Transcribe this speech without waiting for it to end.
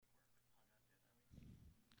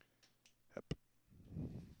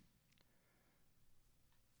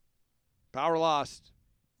Power lost.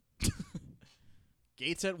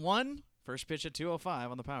 Gates at 1. First pitch at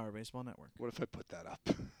 2:05 on the Power Baseball Network. What if I put that up?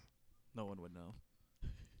 No one would know.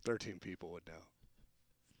 13 people would know.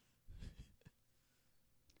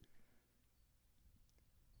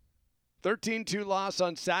 13-2 loss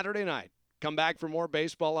on Saturday night. Come back for more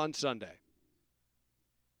baseball on Sunday.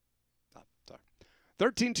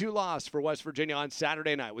 13-2 loss for West Virginia on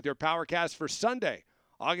Saturday night with your PowerCast for Sunday,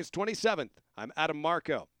 August 27th. I'm Adam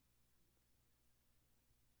Marco.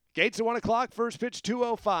 Gates at 1 o'clock, first pitch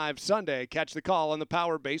 2:05 Sunday. Catch the call on the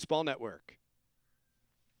Power Baseball Network.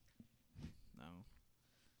 No.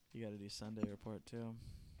 You got to do Sunday report, too.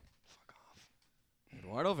 Fuck off.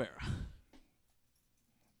 Eduardo Vera.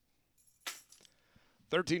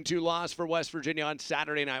 13-2 loss for West Virginia on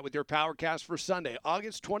Saturday night with your PowerCast for Sunday,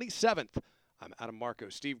 August 27th. I'm Adam Marco.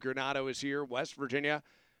 Steve Granado is here. West Virginia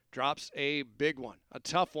drops a big one, a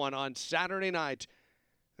tough one on Saturday night.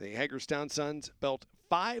 The Hagerstown Suns built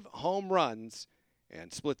 5 home runs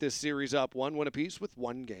and split this series up 1 win apiece with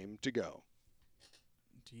 1 game to go.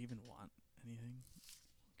 Do you even want anything?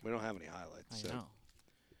 We don't have any highlights. I know.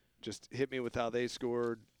 Just hit me with how they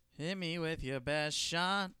scored. Hit me with your best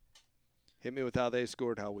shot. Hit me with how they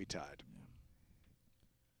scored, how we tied.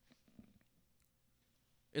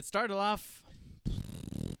 It started off.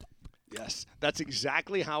 Yes, that's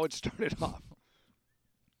exactly how it started off.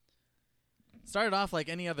 Started off like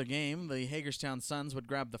any other game. The Hagerstown Suns would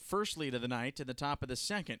grab the first lead of the night at the top of the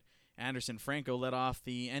second. Anderson Franco led off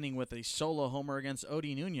the inning with a solo homer against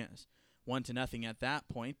Odie Nunez. 1-0 at that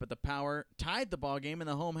point, but the Power tied the ball game in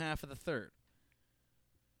the home half of the third.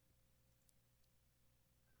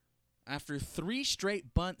 After 3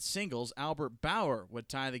 straight bunt singles, Albert Baur would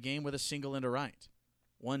tie the game with a single into right.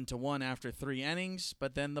 1-1 after 3 innings,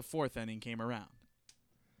 but then the 4th inning came around.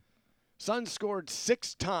 Suns scored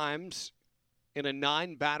 6 times in a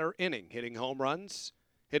 9-batter inning, hitting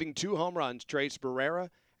 2 home runs, Trace Barrera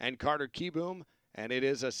and Carter Kieboom, and it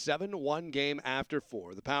is a 7-1 game after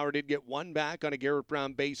 4. The Power did get 1 back on a Garrett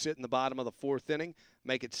Brown base hit in the bottom of the 4th inning,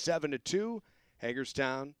 make it 7-2.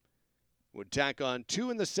 Hagerstown would tack on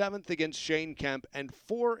 2 in the 7th against Shane Kemp and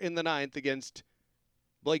 4 in the 9th against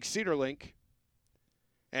Blake Cedarlink,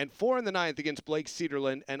 and 4 in the 9th against Blake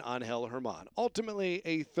Cedarland and Angel Herman. Ultimately,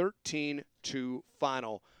 a 13-2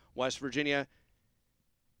 final. West Virginia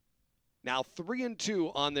now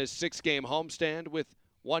 3-2 on this 6-game homestand with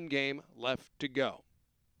 1 game left to go.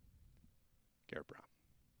 Garrett Brown.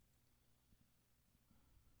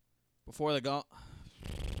 Before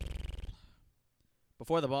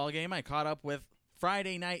the ball game, I caught up with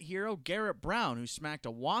Friday night hero Garrett Brown, who smacked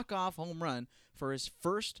a walk-off home run for his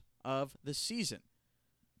first of the season.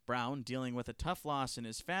 Brown, dealing with a tough loss in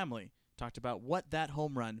his family, talked about what that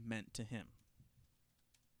home run meant to him.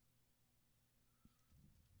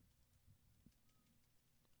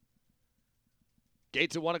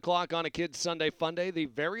 Gates at 1 o'clock on a Kids Sunday Funday, the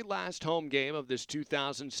very last home game of this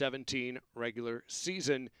 2017 regular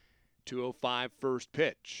season. 2:05 first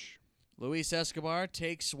pitch. Luis Escobar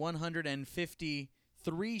takes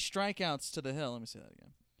 153 strikeouts to the hill. Let me say that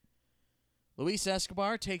again. Luis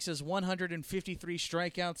Escobar takes his 153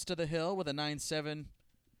 strikeouts to the hill with a 9-7.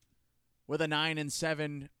 With a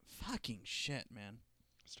 9-7. Fucking shit, man.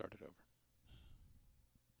 Start it over.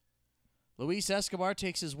 Luis Escobar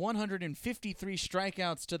takes his 153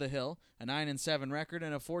 strikeouts to the hill, a 9-7 record,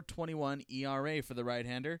 and a 4.21 ERA for the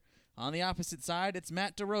right-hander. On the opposite side, it's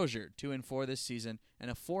Matt DeRozier, 2-4 this season,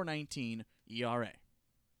 and a 4.19 ERA.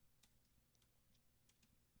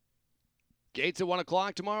 Gates at 1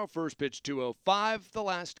 o'clock tomorrow. First pitch 2:05. The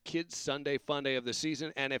last Kids Sunday Funday of the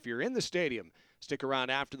season. And if you're in the stadium, stick around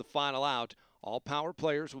after the final out. All Power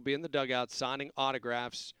players will be in the dugout signing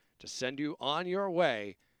autographs to send you on your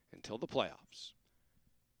way until the playoffs.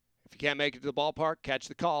 If you can't make it to the ballpark, catch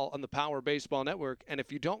the call on the Power Baseball Network. And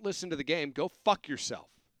if you don't listen to the game, go fuck yourself.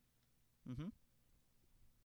 Mm-hmm.